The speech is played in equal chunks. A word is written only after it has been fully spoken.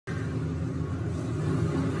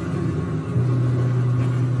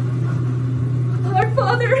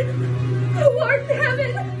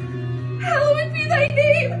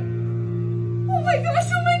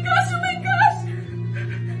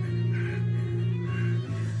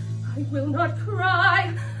I will not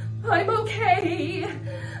cry. I'm okay.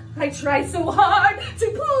 I tried so hard to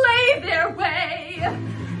play their way.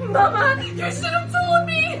 Mama, you should have told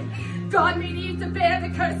me. God made Eve to bear the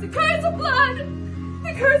curse of blood.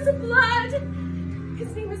 The curse of blood.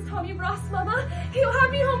 His name is Tommy Ross, Mama. He'll have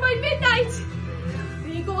me home by midnight.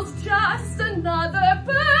 The eagle's just another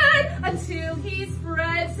bird until he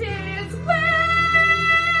spreads his wings.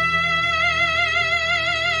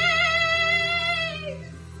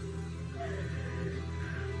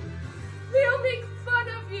 They'll make fun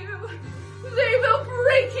of you. They will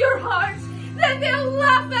break your heart. Then they'll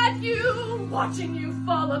laugh at you, watching you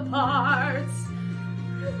fall apart.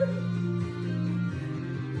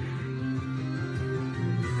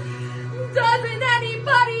 Doesn't